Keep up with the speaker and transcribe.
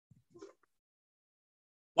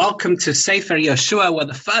Welcome to Sefer Yeshua. We're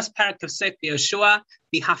the first parak of Sefer Yeshua,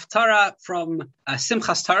 the Haftarah from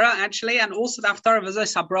Simchas Torah, actually, and also the Haftarah of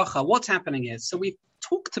Azos HaBrocha. What's happening is, so we've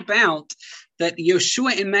talked about that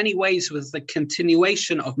Yeshua in many ways was the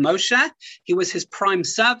continuation of Moshe. He was his prime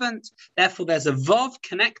servant. Therefore, there's a Vav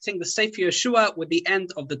connecting the Sefer Yeshua with the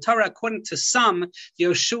end of the Torah. According to some,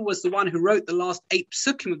 Yeshua was the one who wrote the last 8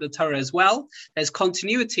 psukim of the Torah as well. There's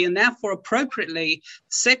continuity, and therefore, appropriately,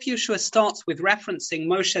 Sefer Yeshua starts with referencing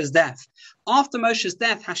Moshe's death. After Moshe's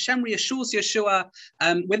death, Hashem reassures Yeshua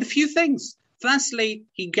with a few things. Firstly,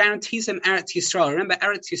 he guarantees him Eretz Yisrael. Remember,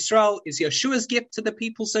 Eretz Yisrael is Yeshua's gift to the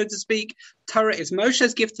people, so to speak. Torah is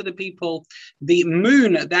Moshe's gift to the people. The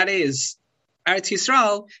moon, that is Eretz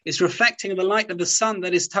Yisrael, is reflecting the light of the sun,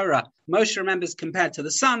 that is Torah. Moshe, remembers, compared to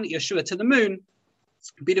the sun, Yeshua to the moon.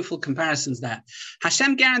 Beautiful comparisons there.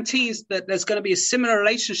 Hashem guarantees that there's going to be a similar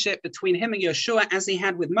relationship between him and Yeshua as he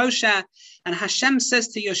had with Moshe. And Hashem says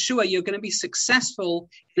to Yeshua, you're going to be successful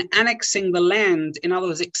in annexing the land, in other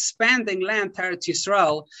words, expanding land to Eretz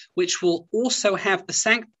Yisrael, which will also have the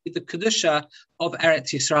sanctity, the Kedusha of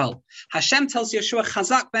Eretz Yisrael. Hashem tells Yeshua,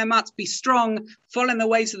 Chazak be'emat, be strong, follow in the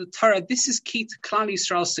ways of the Torah. This is key to Klal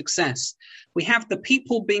Yisrael's success. We have the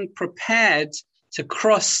people being prepared to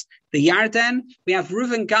cross the Yarden. We have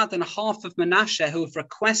Reuven, Gad, and half of Manasseh who have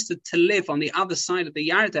requested to live on the other side of the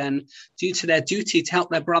Yarden due to their duty to help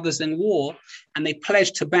their brothers in war, and they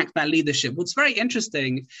pledged to back that leadership. What's very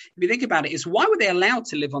interesting, if you think about it, is why were they allowed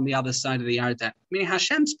to live on the other side of the Yarden? Meaning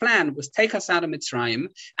Hashem's plan was take us out of Mitzrayim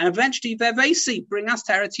and eventually Vevesi, bring us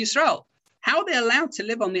to Eretz Yisrael. How are they allowed to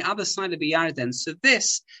live on the other side of the Yarden? So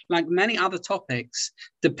this, like many other topics,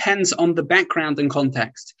 depends on the background and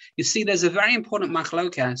context. You see, there's a very important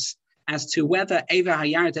machlokas as to whether Eva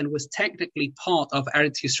HaYarden was technically part of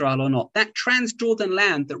Eretz Yisrael or not. That Transjordan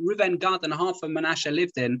land that Reuven, Gad, and half of Manasseh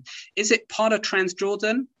lived in, is it part of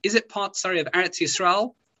Transjordan? Is it part, of Eretz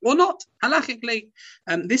Yisrael? Or not, halachically.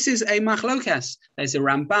 This is a machlokas. There's a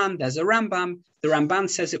Ramban, there's a Rambam. The Ramban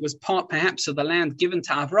says it was part, perhaps, of the land given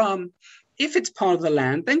to Avraham. If it's part of the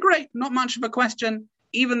land, then great, not much of a question.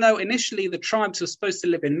 Even though initially the tribes were supposed to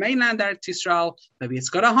live in mainland Eretz Yisrael, maybe it's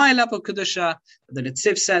got a high level of Kedusha. The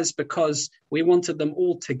Netziv says because we wanted them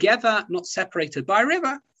all together, not separated by a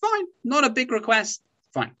river, fine, not a big request,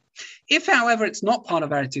 fine. If, however, it's not part of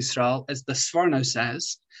Eretz Yisrael, as the Sforno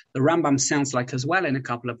says, the Rambam sounds like as well in a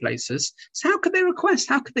couple of places, so how could they request?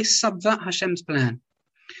 How could they subvert Hashem's plan?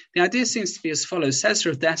 The idea seems to be as follows, says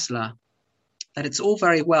Rav Dessler, that it's all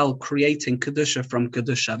very well creating Kedusha from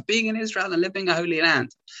Kedusha, being in Israel and living a holy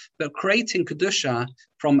land, but creating Kedusha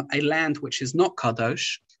from a land which is not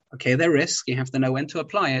Kadosh, okay, their risk, you have to know when to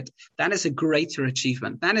apply it, that is a greater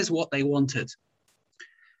achievement. That is what they wanted.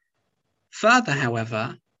 Further,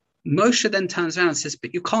 however, Moshe then turns around and says,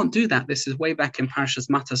 but you can't do that. This is way back in Parashas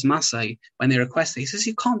Matas Masai, when they requested, he says,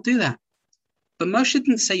 you can't do that. But Moshe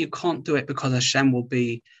didn't say you can't do it because Hashem will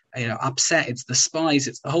be upset. It's the spies.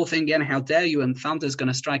 It's the whole thing again. How dare you? And thunder is going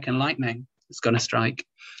to strike and lightning is going to strike.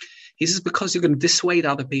 He says, because you're going to dissuade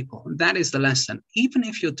other people. And that is the lesson. Even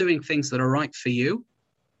if you're doing things that are right for you,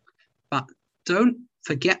 but don't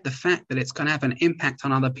forget the fact that it's going to have an impact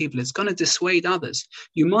on other people. It's going to dissuade others.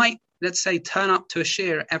 You might, let's say, turn up to a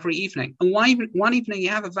shir every evening. And one evening you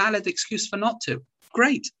have a valid excuse for not to.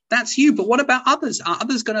 Great. That's you. But what about others? Are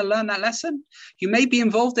others going to learn that lesson? You may be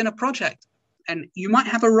involved in a project and you might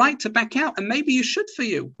have a right to back out, and maybe you should for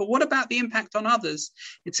you. But what about the impact on others?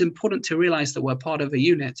 It's important to realize that we're part of a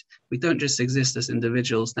unit. We don't just exist as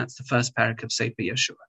individuals. That's the first parak of Sefer Yeshua.